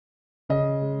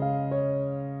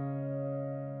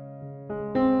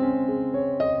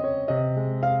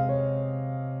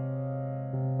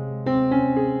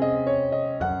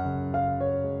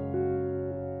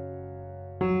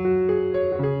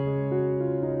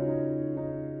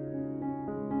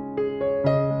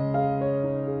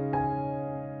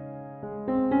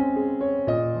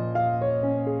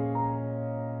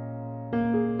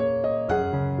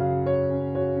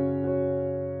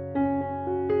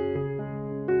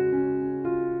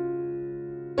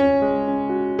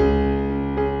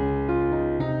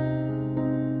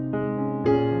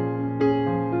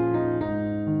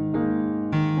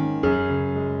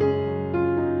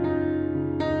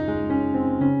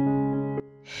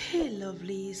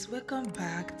lovelies, welcome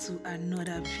back to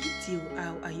another video.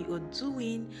 How are you all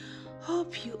doing?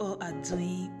 Hope you all are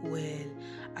doing well.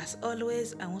 As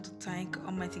always, I want to thank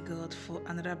Almighty God for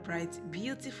another bright,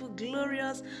 beautiful,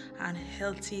 glorious and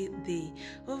healthy day.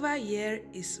 Over here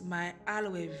is my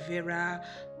aloe vera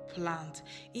plant.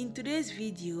 In today's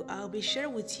video, I'll be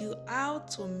sharing with you how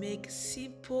to make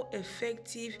simple,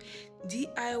 effective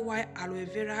DIY aloe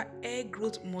vera hair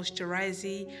growth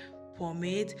moisturizing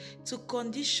pomade to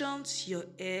condition your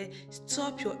hair,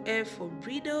 stop your hair from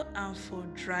brittle and for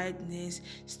dryness,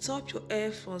 stop your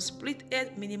hair from split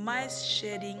head, minimize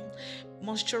shedding,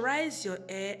 moisturize your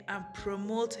hair and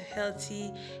promote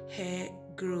healthy hair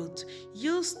growth.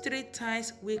 Use 3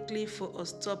 times weekly for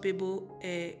unstoppable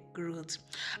hair growth.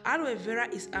 Aloe vera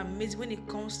is amazing when it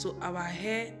comes to our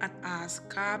hair and our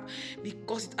scalp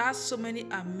because it has so many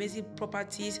amazing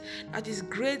properties that is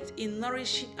great in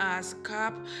nourishing our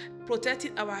scalp,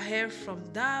 protecting our hair from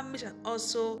damage, and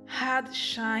also hard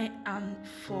shine and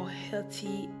for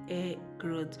healthy hair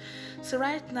growth. So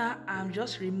right now I'm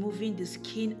just removing the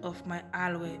skin of my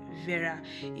aloe vera.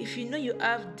 If you know you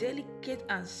have delicate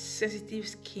and sensitive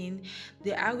skin,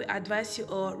 then I will advise you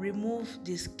all remove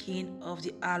the skin of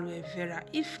the aloe vera.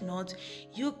 If not,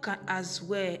 you can as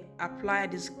well apply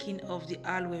the skin of the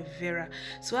aloe vera.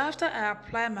 So after I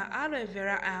apply my aloe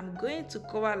vera, I am going to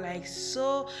cover like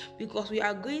so because we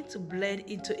are going to blend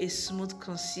into a smooth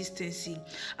consistency.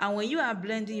 And when you are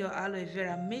blending your aloe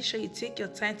vera, make sure you take your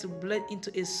time to blend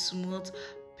into a smooth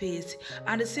paste.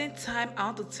 At the same time, I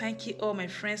want to thank you all, my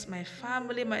friends, my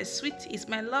family, my sweeties,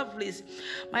 my lovelies,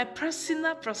 my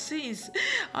personal persons.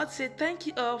 I want to say thank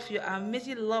you all for your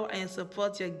amazing love and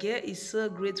support. Your girl is so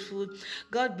grateful.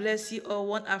 God bless you all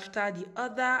one after the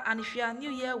other. And if you are new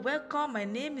here, welcome. My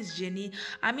name is Jenny.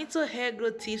 I'm into hair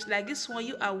growth tips like this one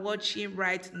you are watching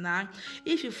right now.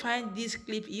 If you find this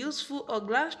clip useful or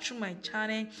glance through my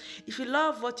channel, if you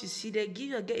love what you see there, give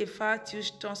your girl a fat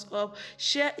huge thumbs up.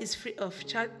 Share is free of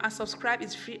charge and subscribe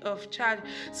is free of charge.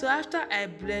 So after I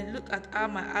blend, look at how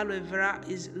my aloe vera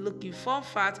is looking. Fun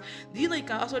fact, do you know you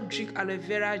can also drink aloe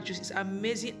vera juice? It's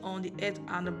amazing on the head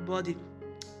and the body.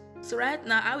 So right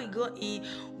now I will go in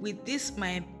with this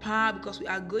my palm because we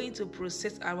are going to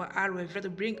process our aloe vera to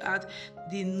bring out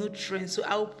the nutrients. So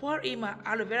I will pour in my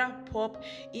aloe vera pulp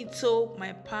into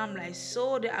my palm like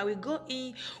so. Then I will go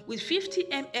in with 50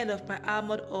 ml of my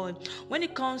almond oil. When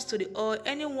it comes to the oil,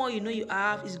 anyone you know you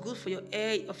have is good for your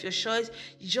hair of your choice.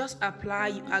 You just apply,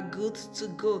 you are good to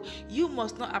go. You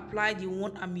must not apply the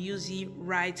one I'm using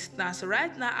right now. So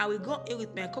right now I will go in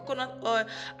with my coconut oil.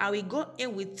 I will go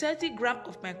in with 30 grams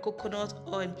of my coconut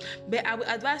oil. But I will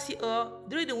advise you all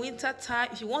during the winter time,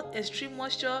 if you want extreme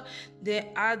moisture, then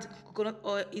add coconut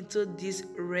oil into this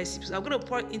recipe. So I'm going to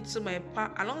pour it into my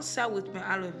pan alongside with my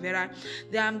aloe vera.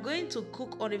 Then I'm going to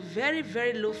cook on a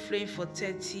very low flame for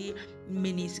 30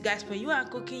 minutes. Guys, when you are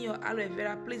cooking your aloe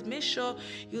vera, please make sure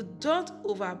you don't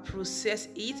over process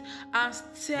it and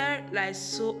stir like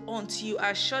so until you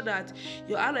are sure that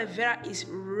your aloe vera is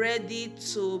ready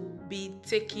to be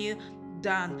taken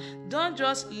down. Don't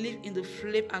just leave in the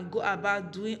flame and go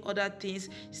about doing other things.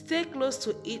 Stay close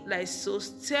to it like so.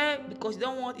 Stir because you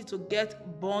don't want it to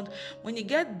get burned. When you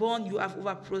get burned, you have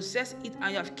over processed it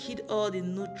and you have killed all the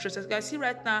nutrients. As you can see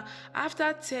right now,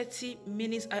 after 30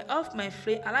 minutes I off my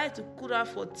flame. I like to cool down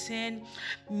for 10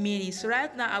 minutes. So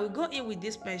right now I will go in with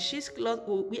this my cheesecloth.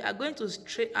 We are going to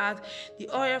strain out the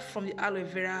oil from the aloe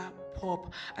vera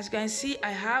pulp. As you can see, I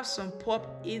have some pulp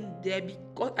in there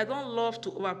because I don't love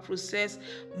to over process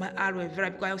my aloe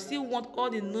vera because I still want all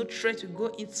the nutrients to go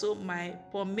into my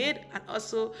pomade and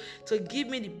also to give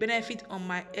me the benefit on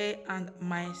my hair and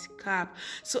my scalp.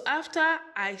 So after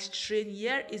I strain,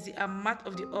 here is the amount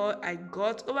of the oil I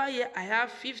got. Over here I have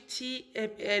 50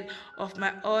 ml of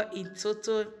my oil in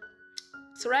total.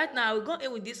 So right now I will go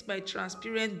in with this my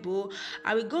transparent bowl.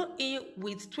 I will go in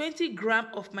with 20 grams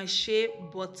of my shea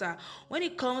butter. When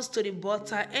it comes to the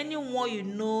butter, anyone you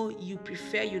know you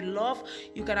prefer, you love,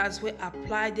 you can as well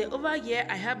apply there. Over here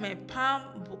I have my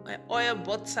palm oil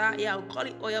butter. Yeah, I'll call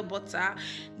it oil butter.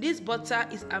 This butter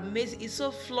is amazing. It's so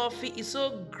fluffy. It's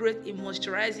so great in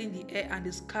moisturizing the hair and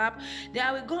the scalp. Then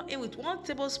I will go in with 1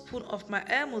 tablespoon of my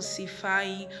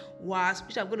emulsifying wax,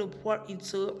 which I'm going to pour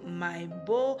into my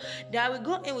bowl. Then I will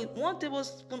go in with 1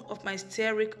 tablespoon of my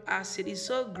stearic acid. It's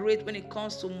so great when it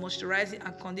comes to moisturizing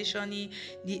and conditioning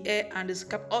the hair and the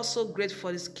scalp. Also great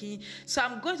for the skin. So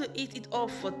I'm going to heat it up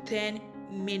for 10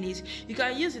 minutes. You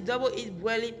can use the double heat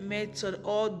boiling method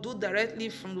or do directly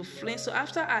from the flame. So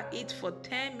after I heat for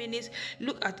 10 minutes,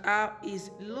 look at how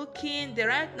it's looking. Then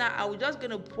right now I'm just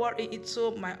going to pour it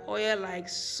into my oil like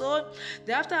so.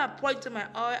 Then after I pour it into my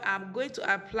oil, I'm going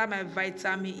to apply my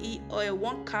vitamin E oil,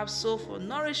 1 capsule for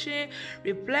nourishing,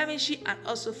 replenishing, and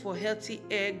also for healthy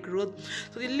hair growth.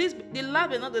 So the last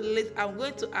but not the least, I'm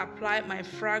going to apply my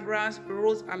fragrance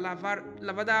rose and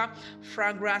lavender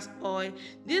fragrance oil.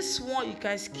 This one you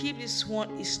can skip. This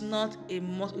one is not a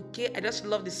must. Okay, I just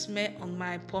love the smell on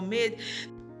my pomade.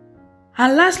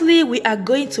 And lastly, we are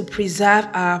going to preserve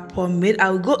our pomade. I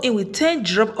will go in with 10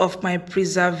 drops of my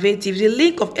preservative. The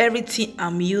link of everything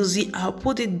I'm using, I'll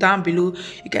put it down below.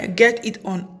 You can get it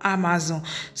on Amazon.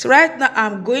 So right now,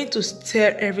 I'm going to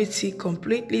stir everything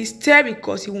completely. Stir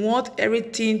because you want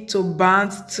everything to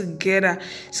bond together.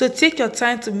 So take your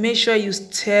time to make sure you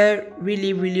stir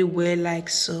really well like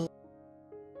so.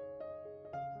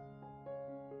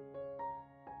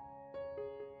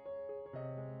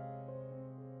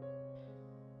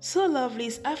 So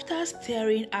lovelies, after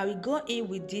stirring, I will go in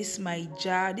with this my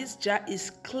jar. This jar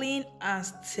is clean and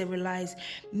sterilized.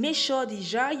 Make sure the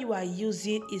jar you are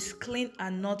using is clean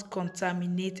and not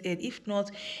contaminated. If not,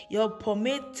 your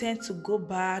pomade tends to go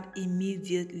bad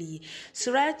immediately.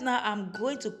 So right now I'm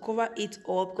going to cover it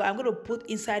up. I'm going to put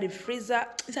inside the fridge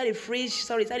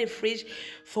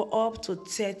for up to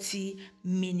 30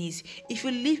 minutes. If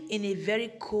you live in a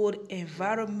very cold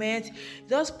environment,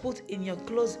 just put in your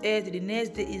closed air. The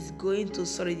next day is going to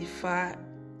solidify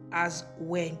as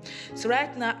well. So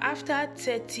right now, after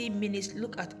 30 minutes,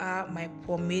 look at how my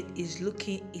pomade is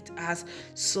looking. It has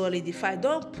solidified.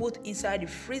 Don't put inside the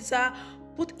freezer,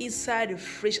 put inside the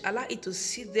fridge, allow it to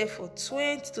sit there for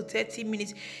 20 to 30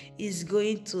 minutes. Is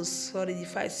going to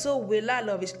solidify. So will I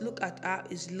love it? Look at how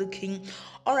it's looking.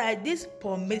 All right, this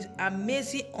pomade is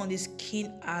amazing on the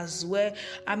skin as well,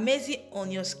 amazing on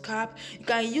your scalp. You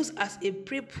can use as a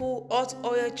pre-poo hot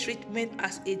oil treatment,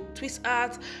 as a twist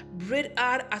out, braid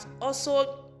out, as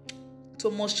also to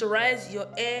moisturize your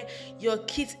hair, your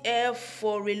kids' hair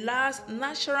for relaxed,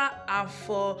 natural, and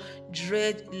for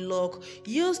dreadlock.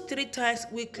 Use 3 times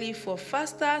weekly for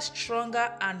faster,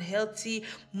 stronger, and healthy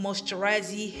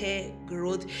moisturizing hair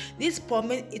growth. This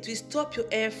pomade, it will stop your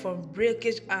hair from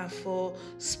breakage and for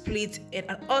split end,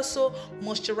 and also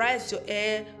moisturize your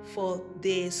hair for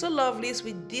days. So lovelies,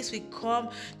 with this we come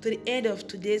to the end of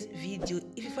today's video.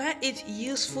 If you find it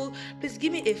useful, please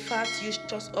give me a fat huge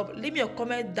thumbs up. Leave me your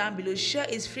comment down below. Share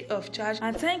is free of charge,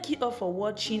 and thank you all for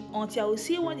watching. Until I will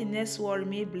see you on the next one,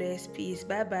 remain blessed. Peace.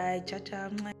 Bye bye. Ciao ciao.